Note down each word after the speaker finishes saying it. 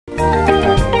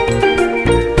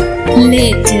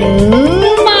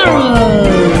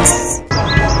LittleMarvels.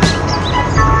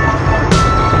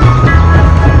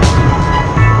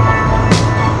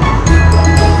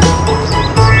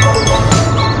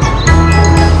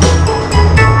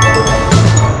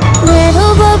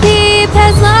 Little Bo-Peep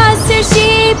has lost her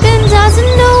sheep and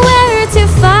doesn't know where to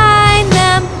find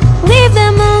them. Leave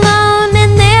them alone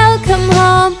and they'll come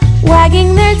home,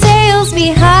 wagging their tails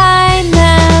behind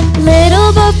them.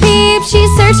 Little Bo-Peep, she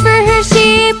searched for her